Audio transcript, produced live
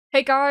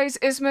Hey guys,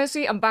 it's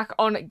Mercy. I'm back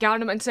on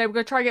Gamdom and today we're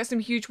going to try and get some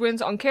huge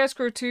wins on Chaos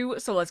Crew 2,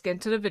 so let's get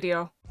into the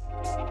video.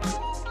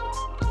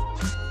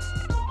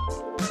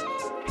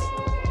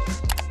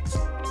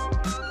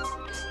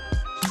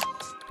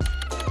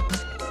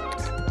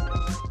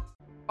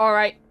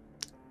 Alright,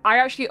 I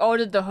actually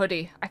ordered the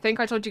hoodie. I think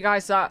I told you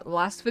guys that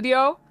last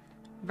video.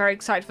 Very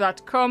excited for that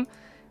to come.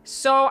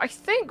 So I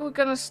think we're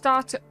going to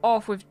start it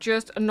off with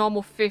just a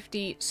normal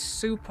 50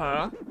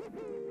 super.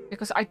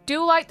 Because I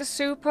do like the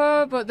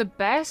super, but the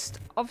best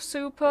of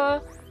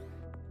super,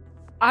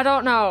 I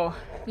don't know.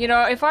 You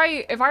know, if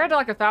I had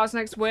like a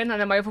 1000x win and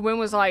then my other win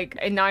was like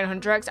a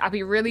 900x, I'd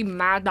be really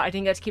mad that I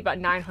didn't get to keep that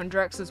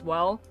 900x as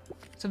well.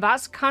 So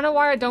that's kind of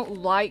why I don't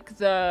like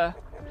the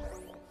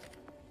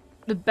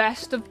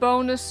best of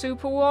bonus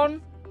super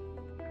one.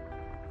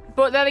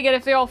 But then again,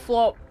 if they all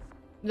flop,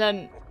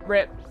 then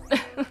rip.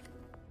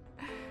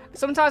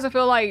 Sometimes I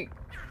feel like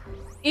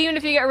even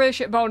if you get a really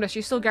shit bonus,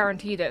 you still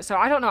guaranteed it. So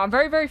I don't know. I'm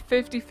very, very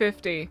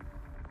 50-50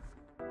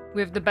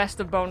 with the best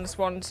of bonus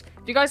ones.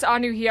 If you guys are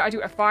new here, I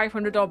do a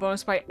 $500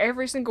 bonus buy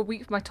every single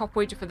week for my top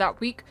wager for that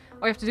week.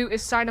 All you have to do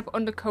is sign up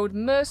under code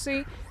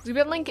MERCY. There's going to be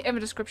a link in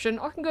the description.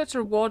 Or you can go to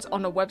rewards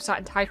on the website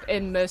and type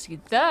in MERCY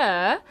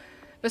there.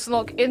 This will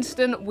unlock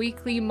instant,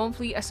 weekly,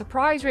 monthly, a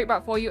surprise rate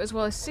back for you, as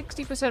well as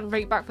 60%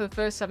 rate back for the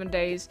first 7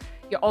 days.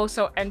 You're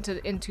also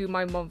entered into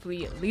my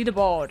monthly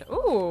leaderboard.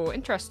 Ooh,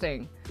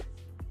 interesting.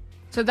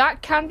 So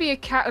that can be a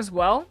cat as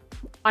well.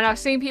 And I've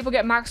seen people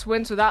get max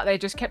wins with that. They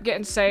just kept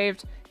getting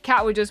saved.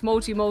 Cat would just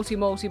multi.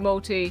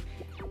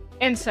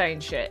 Insane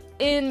shit.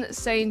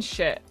 Insane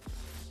shit.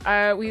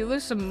 We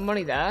lose some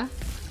money there.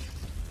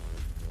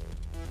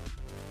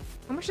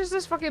 How much is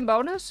this fucking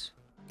bonus?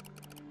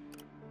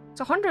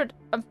 It's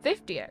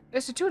 150x.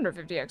 It's a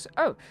 250x.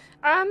 Oh.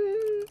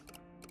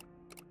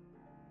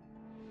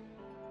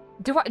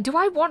 Do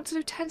I want to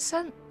do 10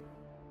 cent?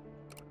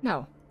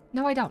 No.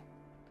 No, I don't.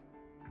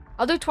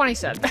 I'll do 20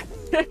 cent.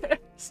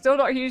 Still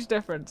not a huge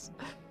difference.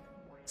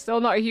 Still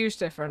not a huge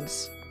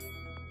difference.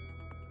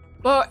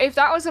 But if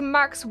that was a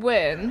max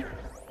win...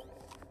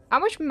 How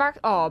much max...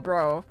 Oh,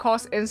 bro. Of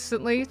course,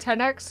 instantly.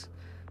 10x.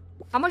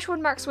 How much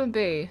would max win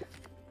be?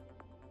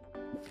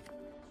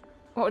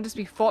 What would this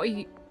be?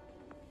 40...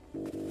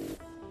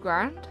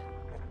 grand?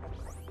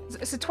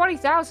 It's a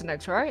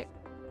 20,000x, right?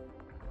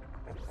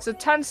 So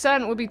 10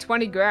 cent would be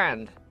 20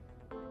 grand.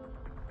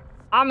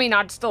 I mean,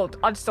 I'd still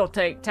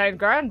take 10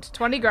 grand,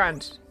 20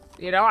 grand.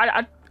 You know,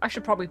 I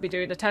should probably be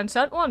doing the 10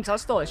 cent ones.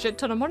 That's still a shit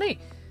ton of money.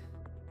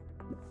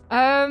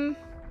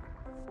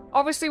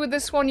 Obviously with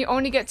this one, you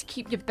only get to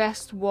keep your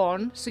best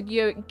one. So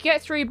you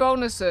get 3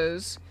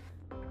 bonuses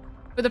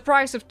for the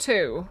price of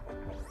 2.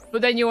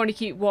 But then you only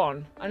keep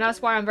 1. And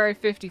that's why I'm very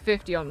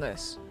 50-50 on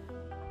this.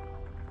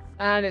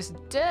 And it's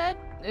dead.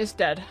 It's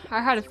dead.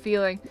 I had a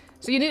feeling.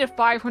 So you need a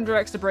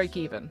 500x to break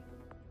even.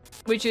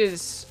 Which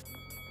is...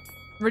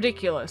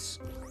 ridiculous.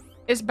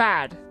 It's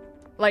bad.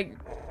 Like,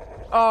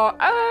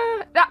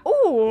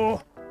 ooh,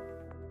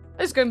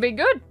 this is gonna be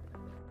good.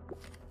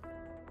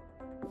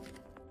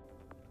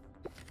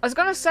 I was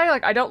gonna say,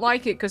 like, I don't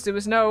like it because there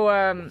was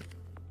no,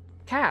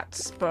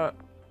 cats, but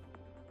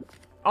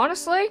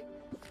honestly,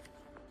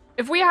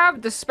 if we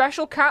have the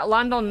special cat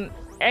land on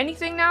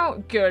anything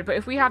now, good, but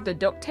if we have the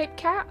duct tape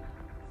cat,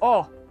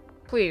 oh,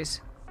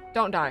 please,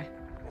 don't die.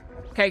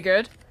 Okay,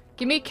 good.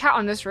 Give me a cat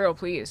on this reel,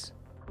 please.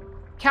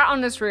 Cat on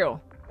this reel.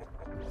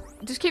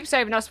 Just keep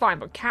saving, that's fine,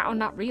 but cat on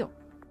that reel.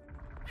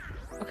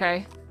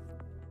 Okay.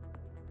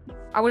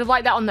 I would have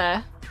liked that on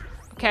there.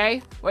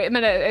 Okay. Wait a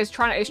minute, it's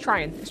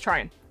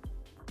trying.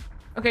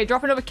 Okay,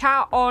 drop another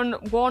cat on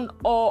 1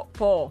 or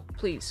 4,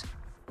 please.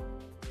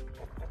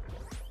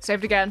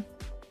 Saved again.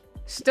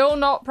 Still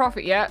not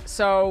profit yet,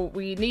 so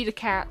we need a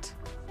cat.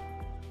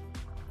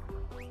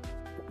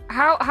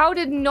 How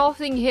did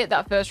nothing hit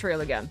that first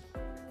reel again?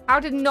 How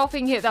did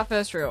nothing hit that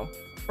first reel?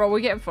 Bro,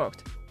 we're getting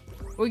fucked.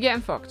 We're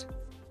getting fucked.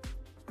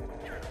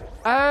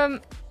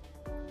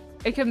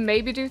 It can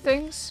maybe do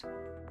things.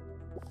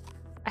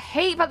 I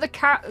hate that the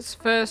cat's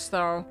first,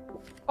 though.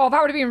 Oh, that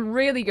would have been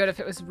really good if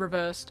it was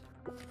reversed.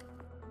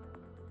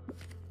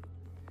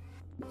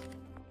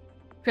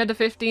 If we had the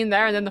 15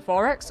 there and then the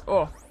 4x.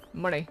 Oh,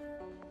 money.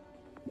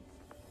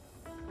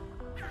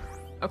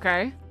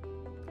 Okay.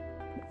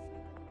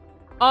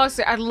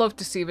 Honestly, I'd love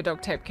to see the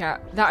duct tape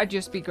cat. That'd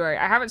just be great.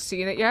 I haven't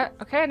seen it yet.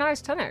 Okay,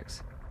 nice,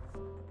 10x.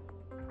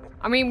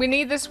 I mean, we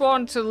need this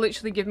one to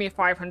literally give me a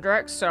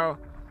 500x, so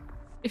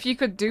if you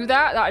could do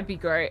that, that'd be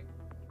great.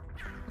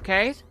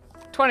 Okay,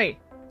 20.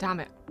 Damn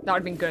it. That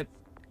would've been good.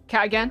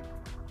 Cat again.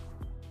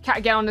 Cat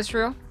again on this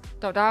reel.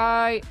 Don't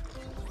die.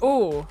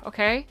 Oh,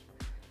 okay.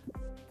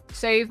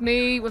 Save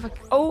me with a...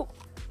 Oh,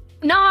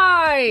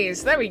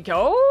 nice! There we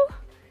go.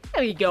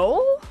 There we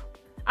go.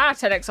 I have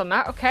 10x on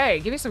that. Okay,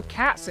 give me some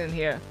cats in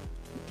here.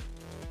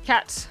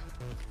 Cats.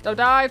 Don't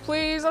die,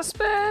 please. I'll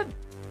spin.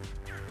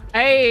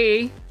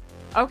 Hey.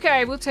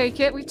 Okay, we'll take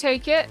it. We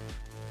take it.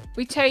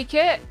 We take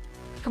it.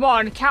 Come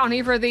on, cat on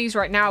either of these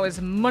right now is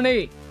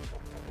money.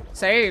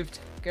 Saved.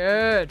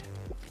 Good.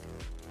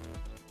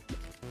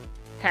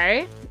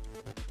 Okay.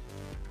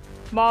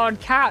 Come on,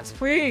 cats,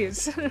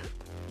 please.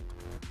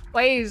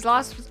 Please,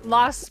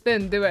 last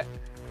spin, do it.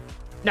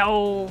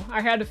 No,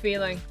 I had a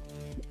feeling.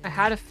 I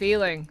had a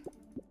feeling.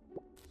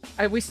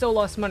 We still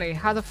lost money.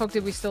 How the fuck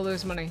did we still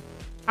lose money?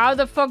 How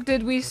the fuck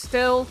did we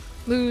still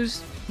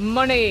lose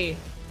money?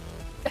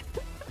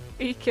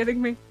 Are you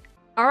kidding me?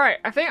 Alright,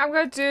 I think I'm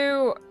gonna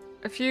do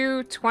a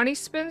few 20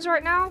 spins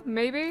right now,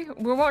 maybe?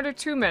 We won't do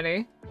too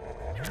many.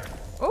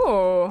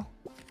 Oh.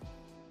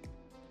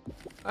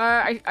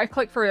 I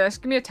click for this.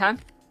 Give me a 10.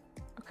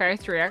 Okay,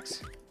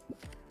 3x.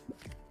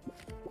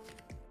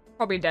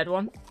 Probably a dead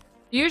one.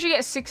 You usually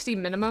get 60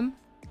 minimum.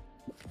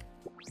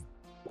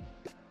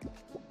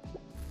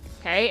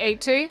 Okay,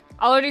 80.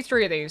 I'll only do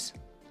 3 of these.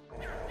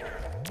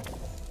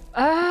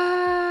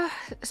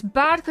 It's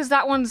bad because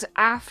that one's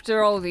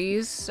after all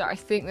these, so I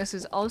think this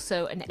is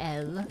also an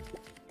L.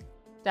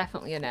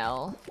 Definitely an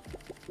L.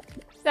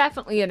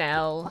 Definitely an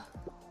L.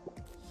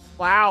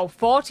 Wow,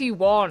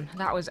 41.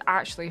 That was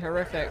actually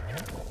horrific.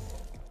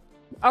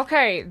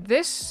 Okay,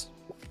 this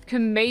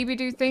can maybe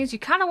do things. You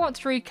kind of want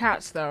 3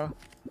 cats, though.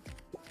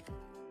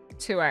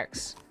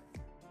 2x.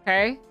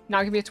 Okay,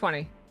 now give me a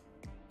 20.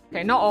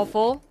 Okay, not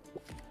awful.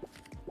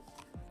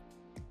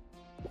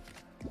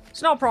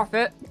 It's not a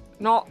profit.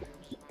 Not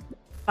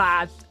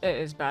bad. It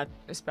is bad.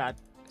 It's bad.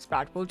 It's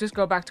bad. We'll just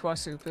go back to our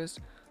supers.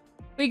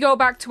 We go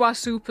back to our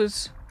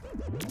supers.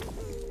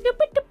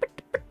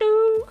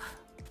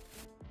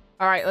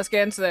 Alright, let's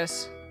get into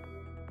this.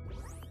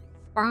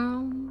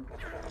 Oh.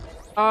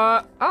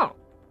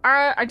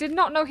 I did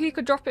not know he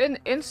could drop it in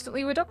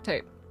instantly with duct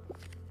tape.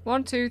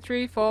 1, 2,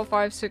 3, 4,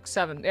 5, 6,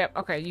 7. Yep,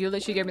 okay, you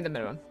literally gave me the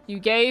minimum. You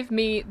gave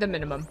me the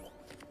minimum.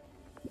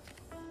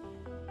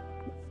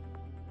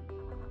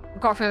 I'm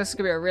confident this is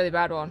gonna be a really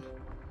bad one.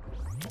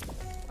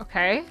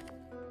 Okay.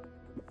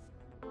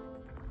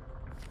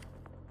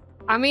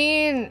 I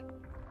mean,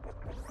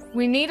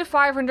 we need a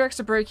 500x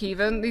to break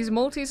even. These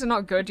multis are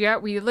not good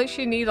yet. We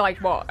literally need, like,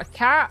 what? A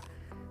cat?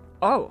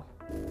 Oh.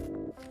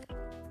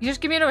 You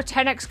just give me another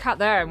 10x cat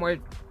there and we're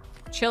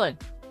chilling.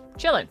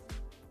 Chilling.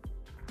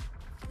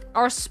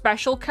 Or a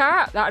special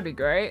cat? That'd be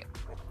great.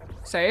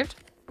 Saved.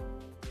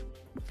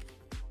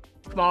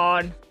 Come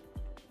on.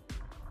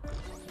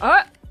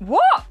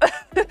 What?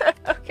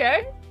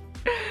 Okay.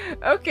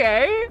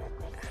 Okay.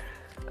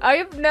 I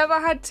have never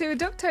had 2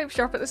 duct tape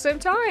shop at the same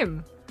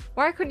time.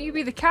 Why couldn't you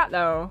be the cat,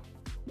 though?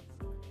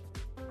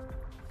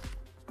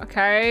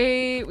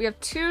 Okay, we have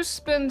 2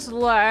 spins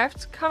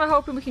left. Kind of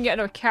hoping we can get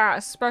another cat,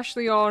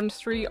 especially on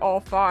 3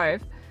 or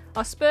 5.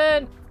 I'll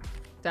spin.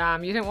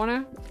 Damn, you didn't want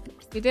to?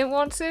 You didn't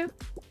want to?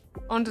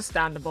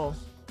 Understandable.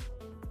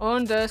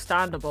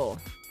 Understandable.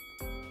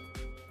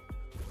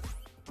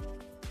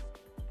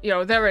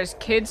 Yo, there is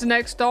kids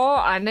next door,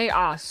 and they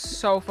are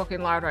so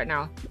fucking loud right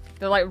now.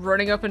 They're, like,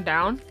 running up and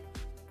down.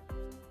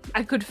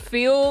 I could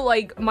feel,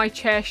 like, my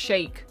chair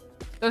shake.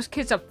 Those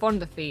kids have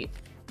thunder feet.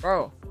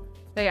 Bro,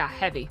 they are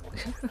heavy.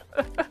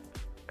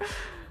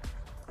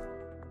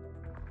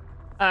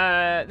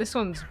 This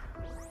one's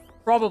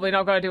probably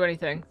not gonna do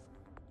anything.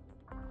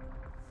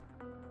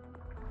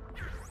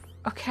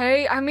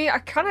 Okay, I mean, I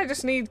kind of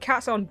just need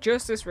cats on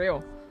just this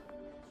reel.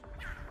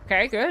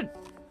 Okay, good.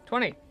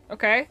 20.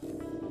 Okay.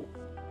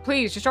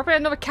 Please, just drop in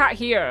another cat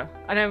here.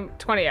 And then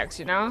 20x,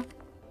 you know?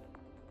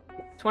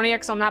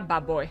 20x on that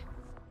bad boy.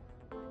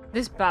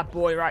 This bad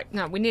boy, right?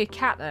 No, we need a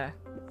cat there.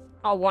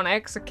 Oh,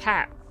 1x, a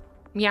cat.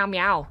 Meow,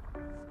 meow.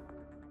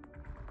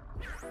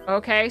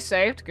 Okay,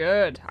 saved.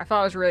 Good. I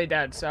thought I was really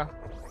dead, so.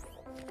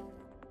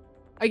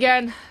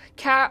 Again,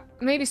 cat.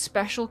 Maybe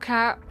special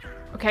cat.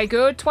 Okay,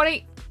 good.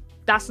 20.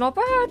 That's not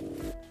bad.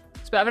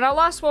 It's better than our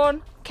last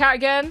one. Cat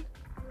again.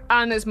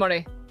 And there's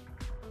money.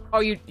 Oh,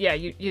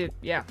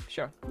 yeah,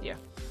 sure. Yeah.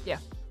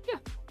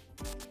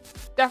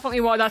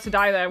 Definitely wanted that to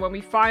die there when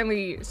we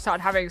finally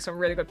started having some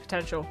really good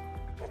potential.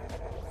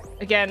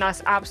 Again,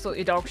 that's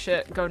absolutely dog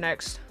shit. Go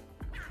next.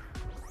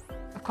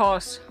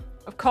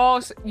 Of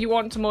course, you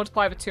want to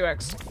multiply with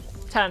 2x.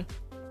 10.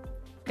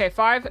 Okay,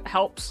 5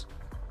 helps.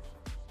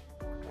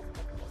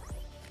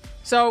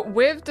 So,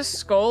 with the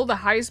skull, the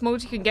highest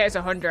multi you can get is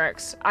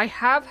 100x. I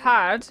have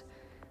had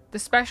the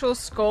special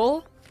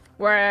skull,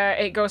 where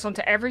it goes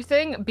onto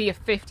everything, be a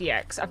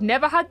 50x. I've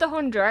never had the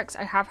 100x.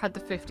 I have had the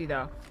 50,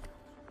 though.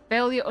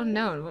 Failure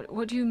unknown.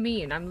 What do you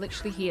mean? I'm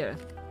literally here.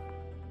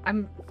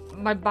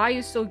 My buy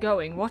is still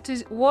going.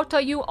 What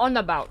are you on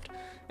about?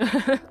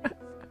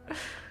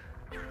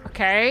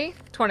 Okay,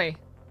 20.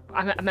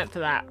 I meant for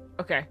that.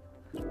 Okay.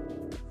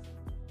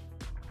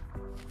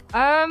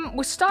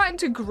 We're starting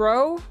to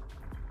grow.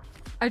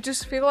 I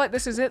just feel like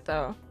this is it,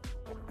 though.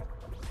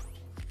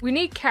 We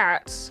need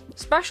cats.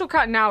 Special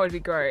cat now would be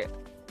great.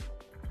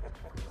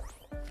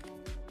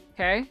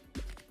 Okay.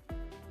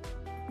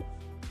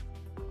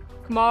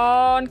 Come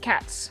on,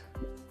 cats.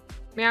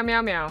 Meow,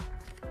 meow, meow.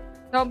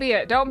 Don't be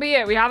it. Don't be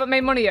it. We haven't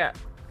made money yet.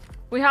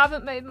 We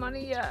haven't made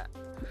money yet.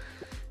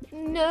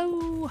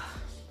 No.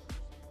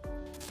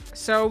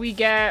 So we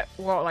get,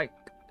 what, like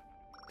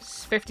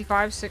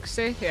 55,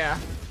 60? Yeah.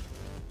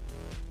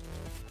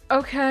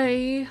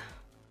 Okay.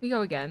 We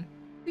go again.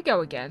 We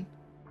go again.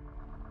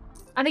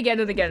 And again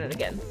and again and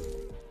again.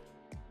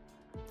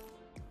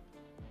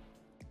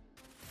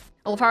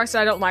 I love how I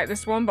said I don't like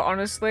this one, but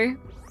honestly,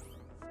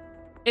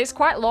 it's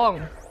quite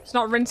long. It's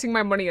not rinsing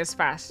my money as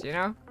fast, you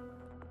know?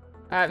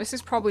 This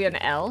is probably an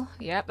L.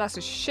 Yep, that's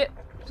a shit,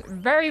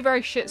 very,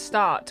 very shit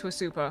start to a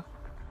super.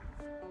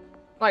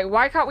 Like,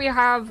 why can't we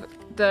have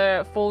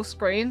the full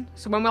screen?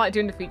 So when we're like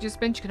doing the feature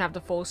spin, you can have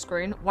the full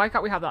screen. Why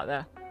can't we have that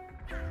there?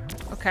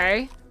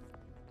 Okay.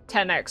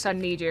 10x, I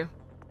need you.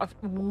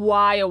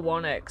 Why a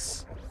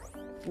 1x?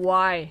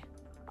 Why?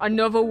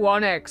 Another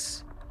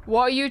 1x.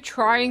 What are you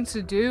trying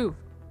to do?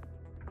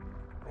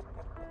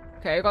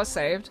 Okay, I got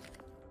saved.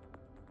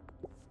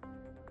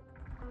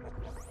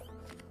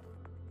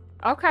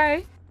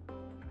 Okay.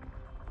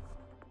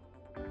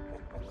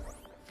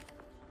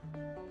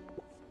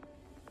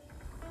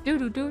 Do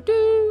do do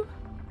do.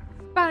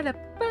 Ba da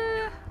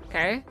ba.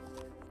 Okay.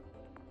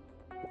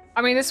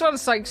 I mean, this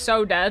one's like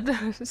so dead.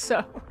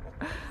 So,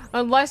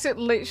 unless it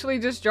literally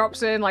just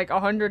drops in like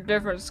 100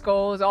 different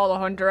skulls, all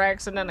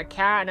 100x, and then a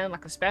cat, and then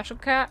like a special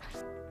cat.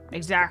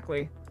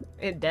 Exactly.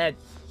 It dead.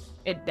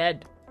 It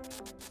dead.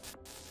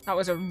 That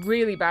was a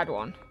really bad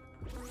one.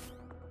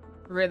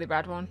 Really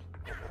bad one.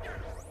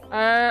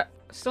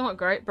 Still not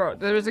great, bro.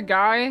 There is a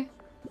guy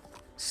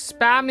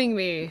spamming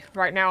me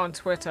right now on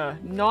Twitter,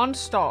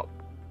 non-stop.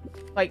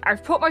 Like,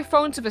 I've put my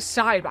phone to the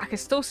side, but I can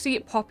still see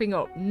it popping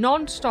up,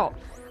 non-stop.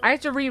 I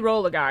had to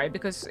re-roll a guy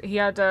because he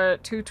had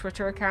 2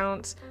 Twitter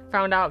accounts,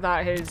 found out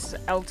that his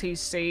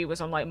LTC was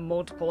on like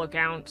multiple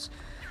accounts.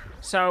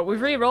 So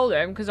we've re-rolled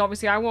him because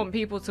obviously I want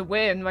people to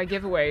win my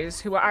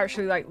giveaways who are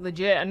actually like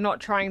legit and not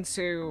trying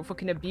to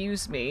fucking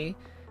abuse me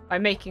by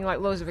making like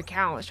loads of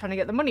accounts trying to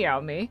get the money out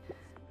of me.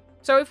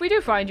 So if we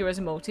do find you as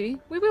a multi,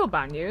 we will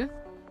ban you.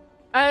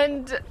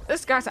 And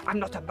this guy's like, I'm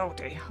not a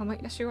multi. I'm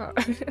like, yes you are.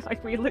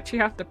 Like, we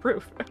literally have the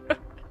proof.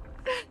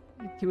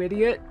 You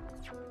idiot.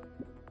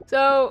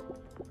 So,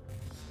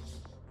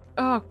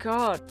 oh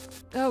god.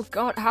 Oh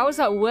god, how is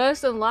that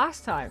worse than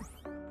last time?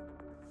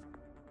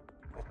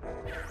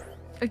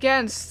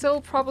 Again,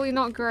 still probably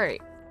not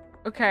great.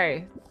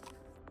 Okay.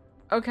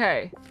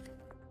 Okay.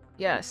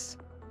 Yes.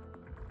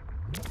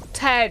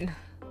 10.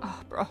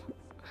 Oh, bro.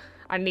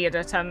 I needed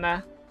a 10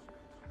 there.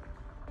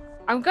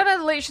 I'm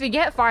gonna literally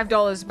get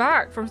 $5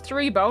 back from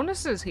 3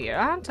 bonuses here,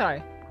 aren't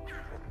I?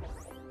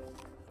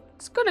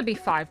 It's gonna be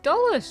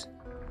 $5.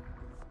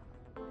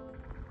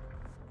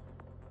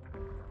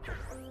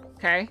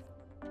 Okay.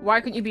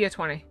 Why couldn't you be a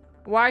 20?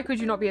 Why could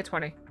you not be a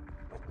 20?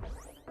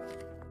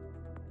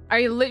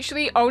 I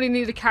literally only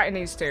need a cat in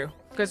these 2.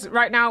 Because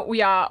right now,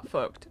 we are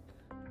fucked.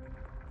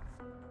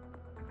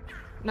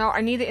 No,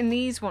 I need it in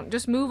these ones.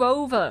 Just move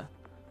over.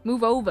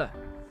 Move over.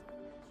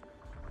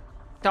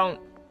 Don't.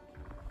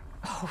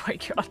 Oh my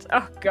god.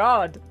 Oh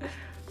god.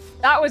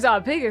 That was our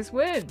biggest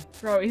win.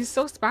 Bro, he's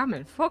so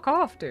spamming. Fuck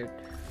off, dude.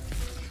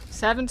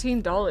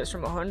 $17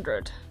 from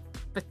 100.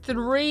 For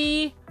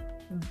 3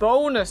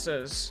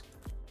 bonuses.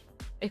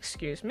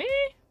 Excuse me?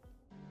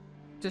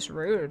 Just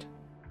rude.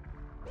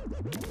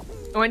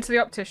 I went to the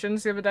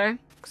opticians the other day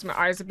because my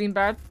eyes have been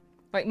bad.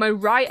 Like, my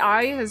right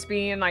eye has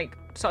been like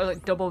sort of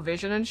like double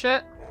vision and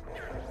shit.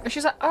 And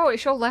she's like, oh,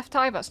 it's your left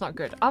eye that's not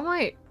good. I'm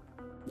like,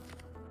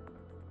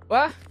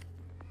 what?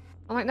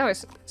 I'm like, no,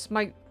 it's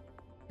my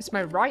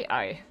right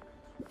eye.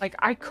 Like,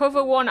 I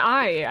cover one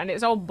eye and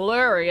it's all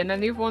blurry and then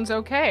the other one's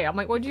okay. I'm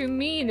like, what do you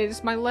mean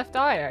it's my left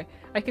eye?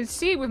 I can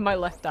see with my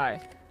left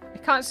eye. I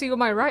can't see with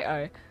my right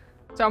eye.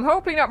 So I'm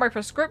hoping that my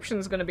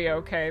prescription's gonna be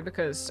okay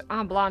because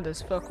I'm blind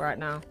as fuck right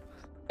now.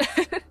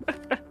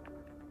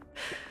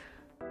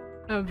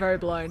 I'm very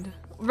blind.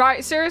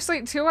 Right,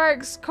 seriously,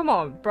 2x? Come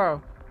on,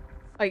 bro.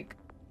 Like,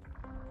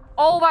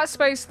 all that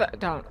space that-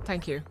 don't,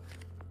 thank you.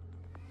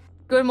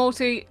 Good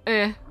multi,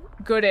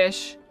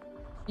 good-ish.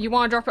 You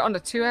wanna drop it on the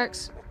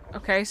 2x?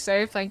 Okay,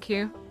 save, thank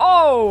you.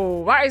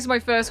 Oh, that is my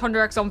first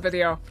 100x on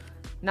video.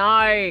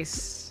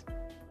 Nice.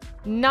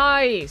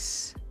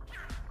 Nice.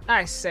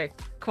 Nice, sick.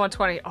 Come on,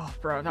 20. Oh,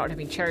 bro, that would have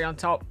been cherry on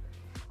top.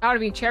 That would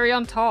have been cherry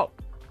on top.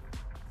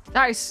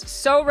 That is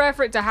so rare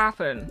for it to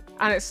happen.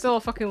 And it's still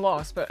a fucking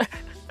loss, but...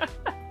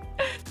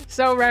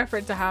 so rare for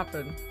it to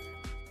happen.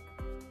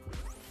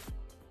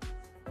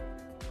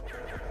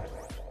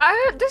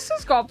 This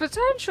has got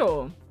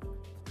potential.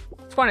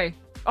 20.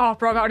 Oh,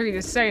 bro, that would have been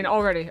insane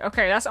already.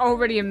 Okay, that's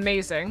already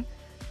amazing.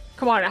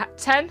 Come on,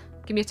 10?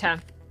 Give me a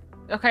 10.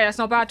 Okay, that's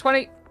not bad.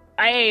 20.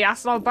 Hey,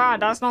 that's not bad.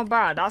 That's not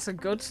bad. That's a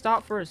good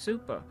start for a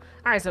super.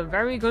 That is a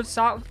very good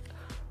start.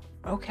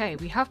 Okay,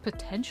 we have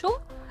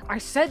potential? I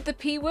said the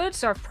P word,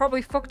 so I've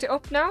probably fucked it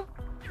up now.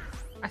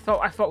 I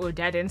thought we were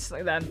dead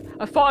instantly then.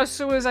 I thought as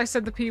soon as I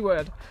said the P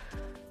word.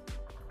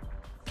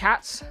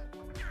 Cats.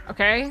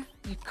 Okay.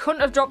 You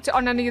couldn't have dropped it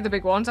on any of the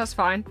big ones. That's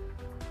fine.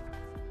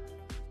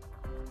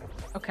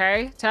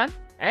 Okay. 10.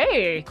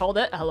 Hey, called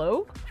it.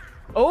 Hello.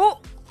 Oh.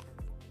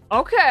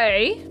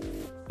 Okay.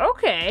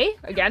 Okay.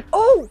 Again.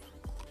 Oh.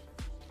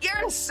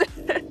 Yes.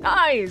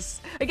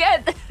 Nice.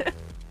 Again.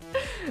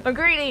 I'm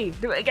greedy.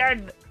 Do it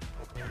again.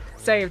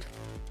 Saved.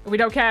 We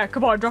don't care.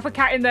 Come on, drop a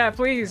cat in there,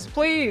 please.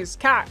 Please.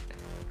 Cat.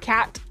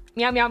 Cat.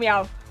 Meow, meow,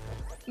 meow.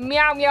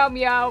 Meow, meow,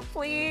 meow,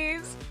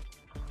 please.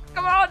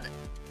 Come on.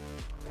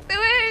 Do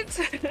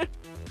it.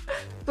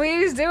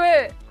 Please do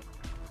it.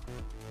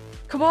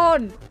 Come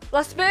on.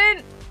 Last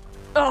spin.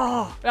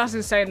 Oh, that's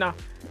insane though.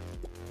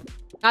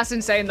 That's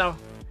insane though.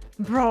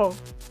 Bro,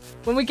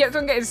 when we kept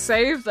on getting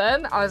saved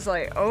then, I was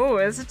like, oh,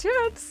 there's a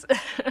chance.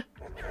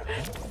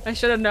 I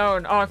should have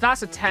known. Oh, if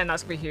that's a 10,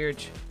 that's gonna be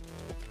huge.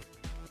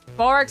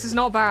 4x is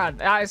not bad.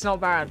 That is not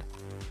bad.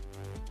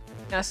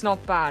 That's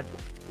not bad.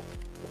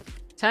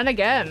 10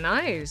 again,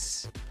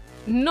 nice.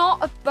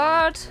 Not a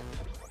bad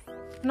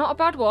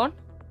one.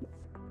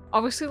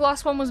 Obviously the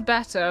last one was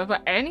better,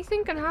 but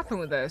anything can happen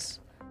with this.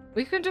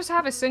 We can just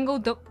have a single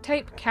duct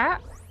tape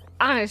cat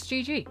and it's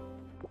GG.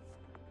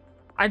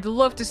 I'd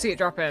love to see it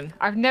drop in.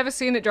 I've never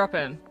seen it drop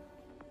in.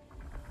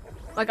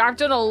 Like, I've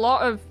done a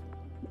lot of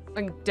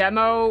like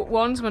demo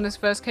ones when this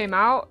first came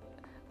out.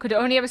 Could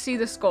only ever see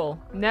the skull.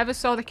 Never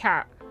saw the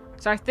cat.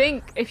 So I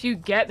think if you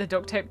get the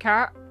duct tape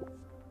cat,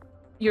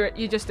 you're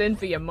just in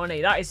for your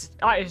money. That is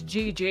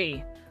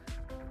GG.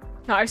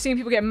 Now, I've seen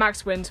people get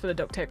max wins for the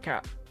duct tape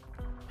cat.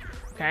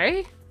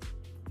 Okay.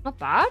 Not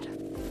bad.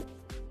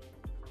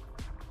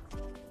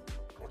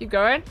 Keep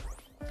going.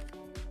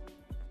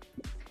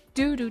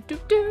 Do do do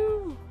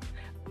do.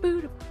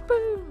 Boo do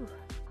boo.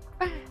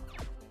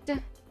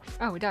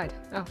 Oh, we died.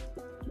 Oh.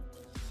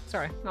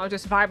 Sorry. I was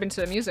just vibing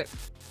to the music.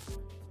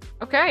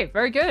 Okay,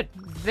 very good.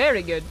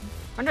 Very good.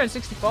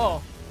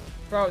 164.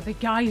 Bro, the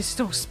guy is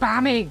still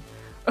spamming.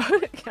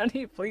 Can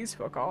he please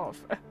fuck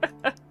off?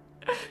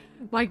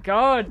 My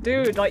god,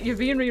 dude, like, you're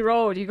being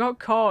re-rolled. You got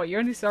caught. You're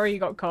only sorry you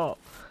got caught.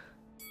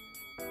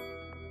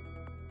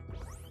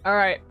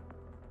 Alright.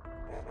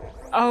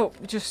 Oh,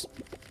 just...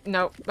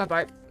 No.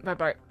 Bye-bye.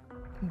 Bye-bye.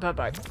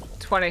 Bye-bye.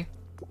 20.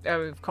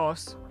 Oh, of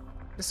course.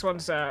 This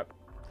one's an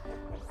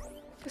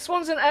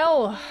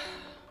L.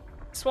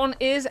 This one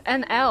is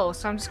an L,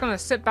 so I'm just gonna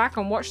sit back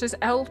and watch this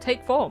L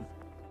take form.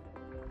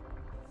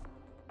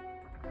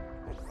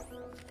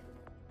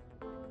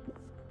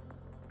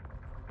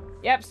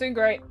 Yep, it's doing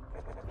great.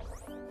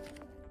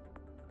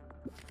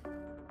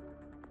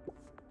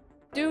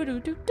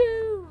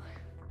 Do-do-do-do.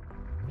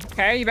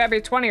 Okay, you better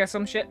be 20 or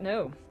some shit.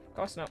 No, of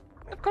course not.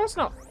 Of course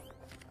not.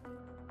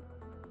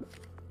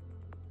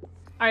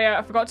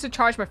 I forgot to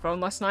charge my phone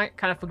last night.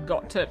 Kind of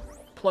forgot to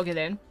plug it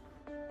in.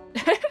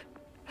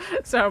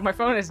 So my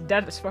phone is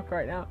dead as fuck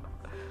right now.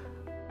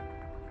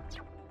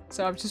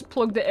 So I've just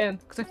plugged it in.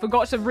 Because I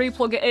forgot to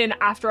re-plug it in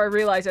after I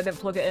realized I didn't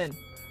plug it in.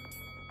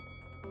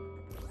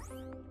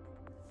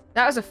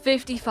 That was a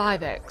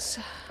 55x.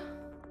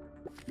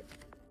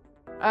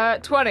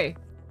 20.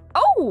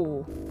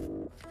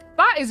 Oh!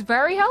 That is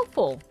very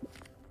helpful.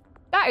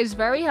 That is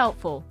very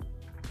helpful.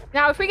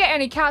 Now, if we get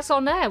any cats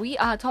on there, we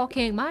are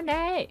talking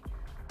money.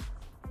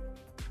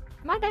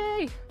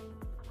 Money.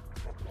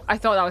 I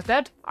thought that was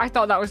dead. I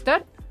thought that was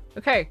dead.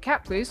 Okay,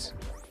 cat, please.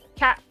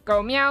 Cat,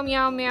 go meow,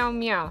 meow, meow,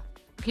 meow.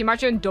 Can you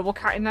imagine double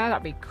cat in there?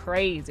 That'd be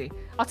crazy.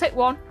 I'll take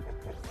one.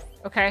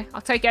 Okay,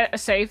 I'll take a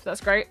save.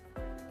 That's great.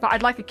 But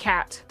I'd like a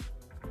cat.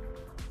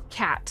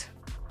 Cat.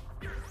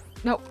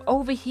 No,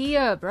 over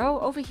here, bro.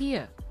 Over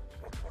here.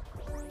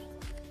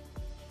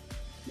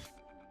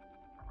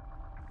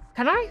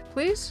 Can I,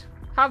 please,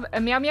 have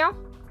a meow meow?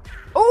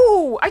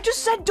 Oh, I just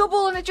said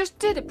double and it just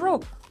did it,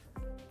 bro.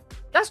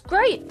 That's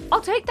great.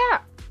 I'll take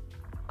that.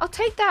 I'll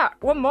take that.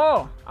 One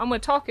more. And we're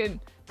talking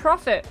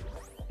profit.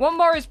 One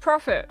more is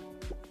profit.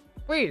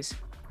 Please.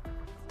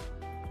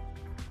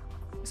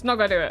 It's not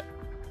gonna do it.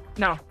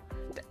 No.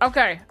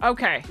 Okay,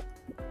 okay.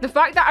 The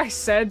fact that I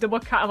said double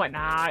cat, I'm like,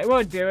 nah, it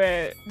won't do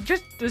it.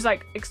 Just was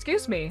like,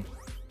 excuse me.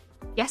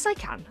 Yes, I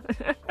can.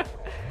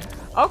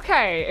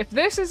 Okay, if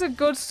this is a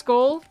good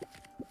skull,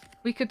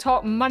 we could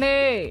talk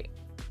money.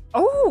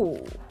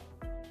 Oh.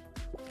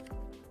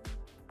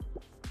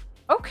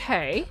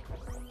 Okay.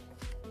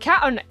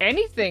 Cat on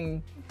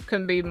anything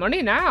can be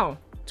money now.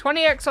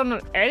 20x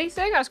on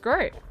anything? That's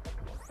great.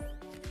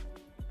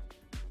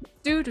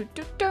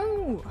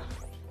 Do-do-do-do.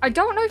 I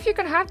don't know if you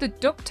can have the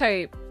duct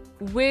tape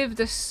with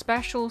the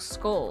special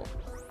skull.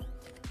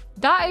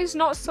 That is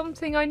not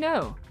something I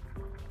know.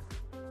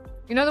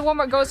 You know the one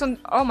that goes on...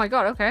 Oh my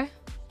god, okay.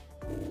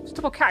 It's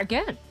double cat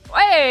again.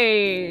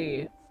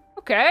 Hey!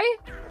 Okay.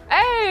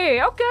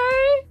 Hey,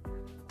 okay.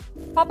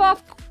 Pop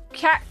off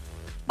cat.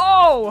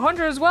 Oh,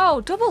 100 as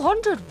well. Double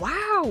 100.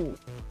 Wow.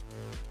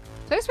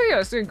 This video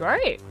is doing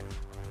great.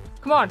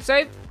 Come on,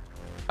 save.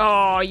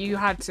 Oh, you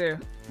had to.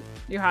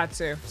 You had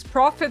to. It's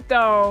profit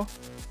though.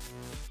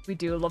 We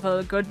do love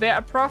a good bit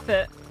of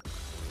profit.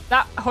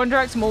 That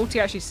 100x multi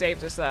actually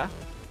saved us there.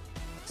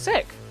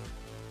 Sick.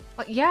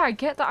 Like, yeah, I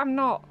get that I'm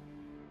not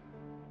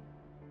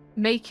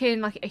making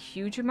like a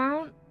huge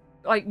amount.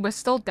 Like, we're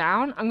still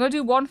down. I'm gonna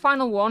do one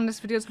final one. This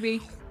video's gonna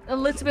be a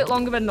little bit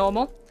longer than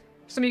normal.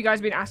 Some of you guys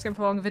have been asking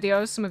for longer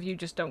videos. Some of you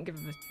just don't give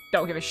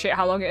a shit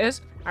how long it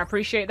is. I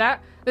appreciate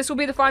that. This will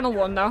be the final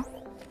one though.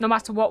 No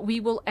matter what, we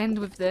will end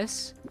with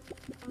this.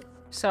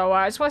 So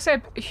I just want to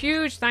say a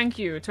huge thank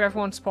you to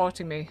everyone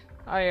supporting me.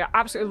 I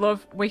absolutely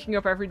love waking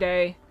up every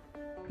day,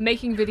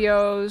 making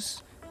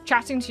videos,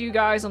 chatting to you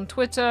guys on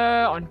Twitter,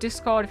 on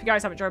Discord. If you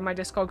guys haven't joined my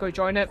Discord, go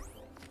join it.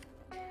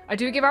 I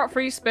do give out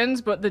free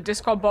spins, but the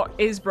Discord bot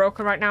is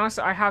broken right now,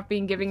 so I have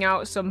been giving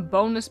out some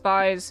bonus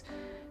buys.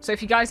 So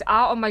if you guys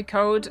are on my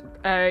code,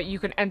 you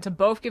can enter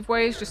both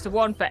giveaways, just the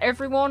one for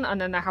everyone, and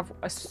then I have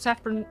a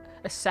second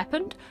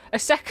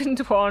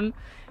one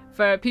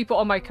for people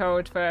on my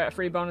code for a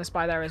free bonus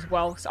buy there as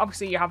well. So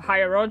obviously you have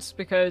higher odds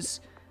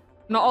because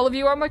not all of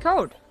you are on my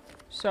code.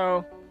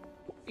 So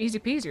easy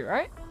peasy,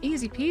 right?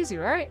 Easy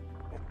peasy, right?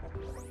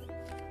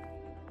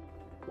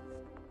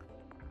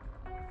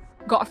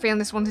 Got a feeling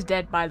this one's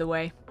dead, by the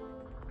way.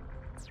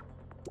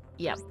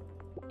 Yep.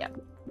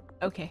 Yep.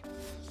 Okay.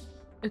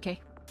 Okay.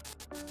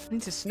 I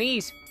need to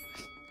sneeze.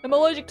 I'm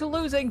allergic to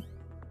losing.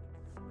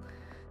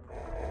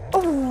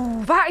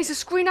 Oh, that is the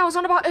screen I was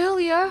on about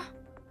earlier.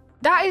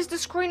 That is the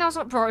screen I was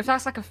on. Bro, if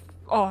that's like a...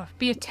 Oh,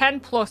 be a 10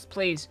 plus,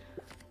 please.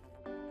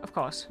 Of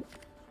course.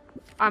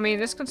 I mean,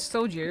 this could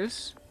still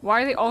juice.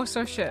 Why are they all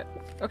so shit?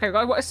 Okay, we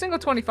got a single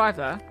 25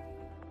 there.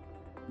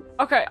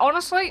 Okay,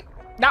 honestly,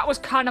 that was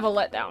kind of a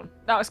letdown.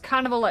 That was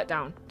kind of a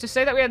letdown. To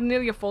say that we had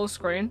nearly a full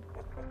screen,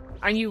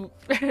 and you...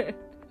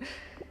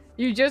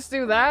 you just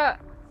do that?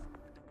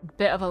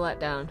 Bit of a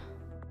letdown.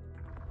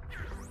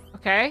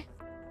 Okay.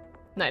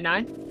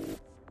 99.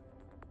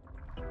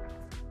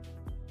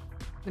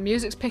 The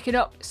music's picking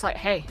up. It's like,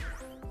 hey.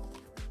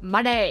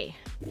 Money.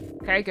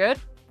 Okay, good.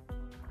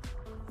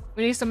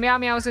 We need some meow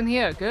meows in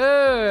here.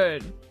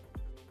 Good.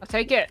 I'll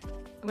take it.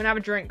 I'm gonna have a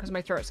drink because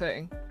my throat's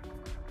hurting.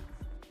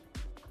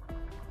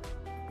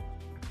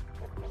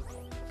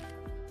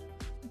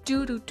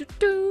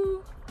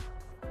 Do.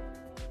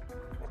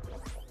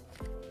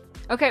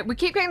 Okay, we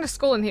keep getting the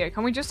skull in here.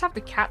 Can we just have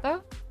the cat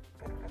though?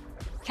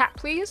 Cat,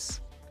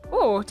 please.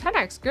 Oh,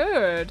 10x,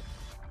 good.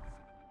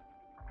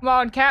 Come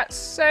on, cat,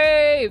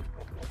 save.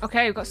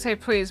 Okay, we've got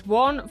save, please.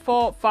 1,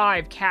 4,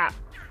 5, cat.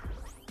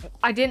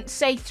 I didn't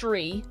say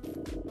 3.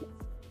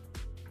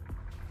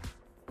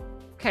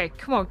 Okay,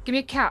 come on, give me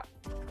a cat.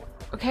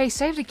 Okay,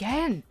 saved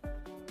again.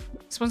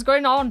 This one's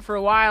going on for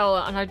a while,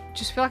 and I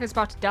just feel like it's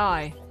about to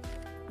die.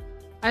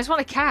 I just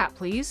want a cat,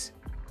 please.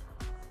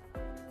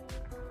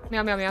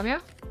 Meow, meow, meow, meow.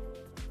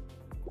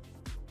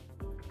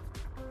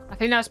 I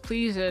think that's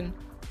pleasing.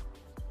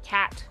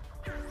 Cat.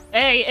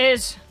 Hey, it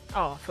is.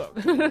 Oh, fuck.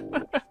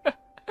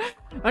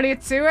 Only a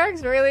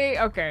 2x? Really?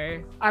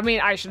 Okay. I mean,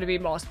 I should have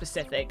been more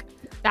specific.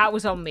 That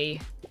was on me.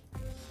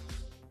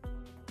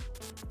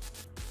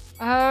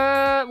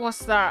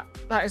 What's that?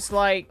 That is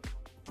like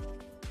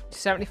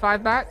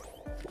 75 back.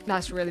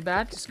 That's really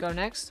bad. Just go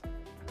next.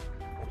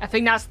 I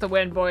think that's the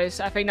win, boys.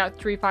 I think that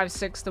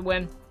 356 the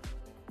win.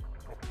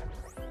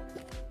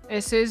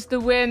 This is the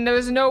win.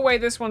 There's no way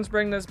this one's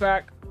bringing us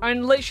back. I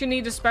literally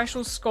need a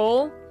special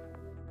skull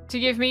to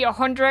give me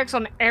 100x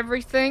on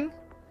everything,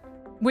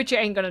 which it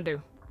ain't gonna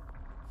do.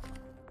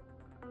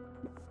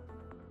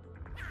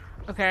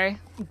 Okay.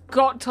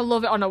 Got to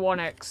love it on a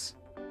 1x.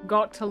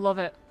 Got to love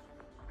it.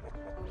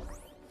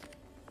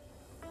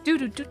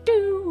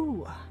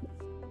 Do.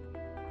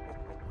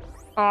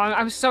 Oh,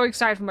 I'm so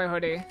excited for my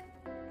hoodie.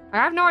 I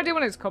have no idea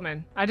when it's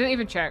coming. I didn't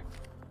even check.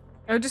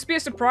 It'll just be a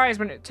surprise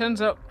when it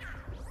turns up.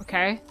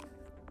 Okay.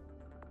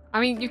 I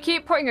mean, you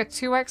keep putting a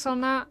 2x on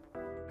that.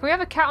 Can we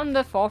have a cat on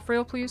the 4th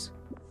reel, please?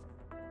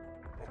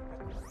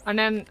 And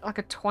then, like,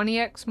 a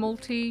 20x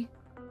multi.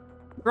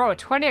 Bro, a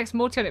 20x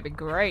multi on it'd be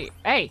great.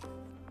 Hey.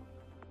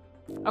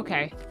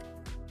 Okay.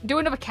 Do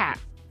another cat.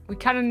 We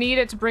kind of need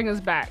it to bring us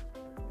back.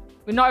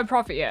 We're not in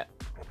profit yet.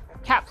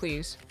 Cat,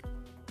 please.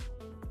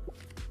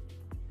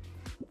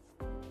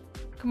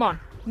 Come on.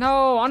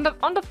 No, on the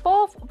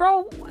 4th.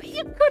 Bro,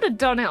 you could have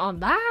done it on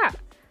that.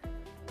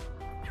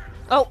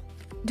 Oh,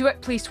 do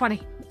it, please.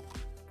 20.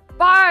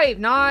 5.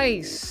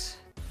 Nice.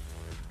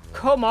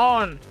 Come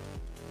on.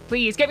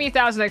 Please, get me a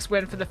 1000x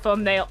win for the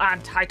thumbnail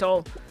and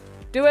title.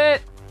 Do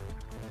it.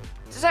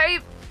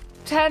 Save.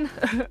 10.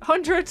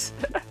 100.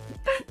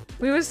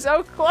 We were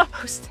so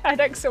close.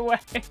 10x away.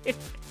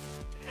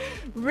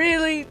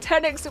 Really?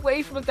 10x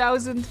away from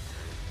 1000.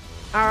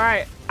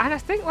 Alright. And I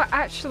think we're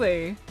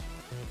actually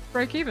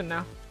break even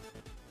now.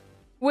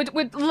 We're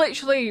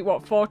literally,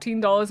 what,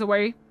 $14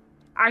 away?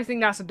 I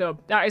think that's a dub.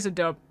 That is a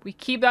dub. We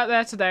keep that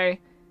there today.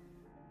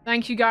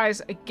 Thank you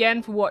guys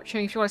again for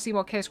watching. If you want to see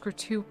more Chaos Crew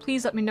 2,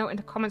 please let me know in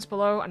the comments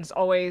below. And as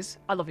always,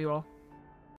 I love you all.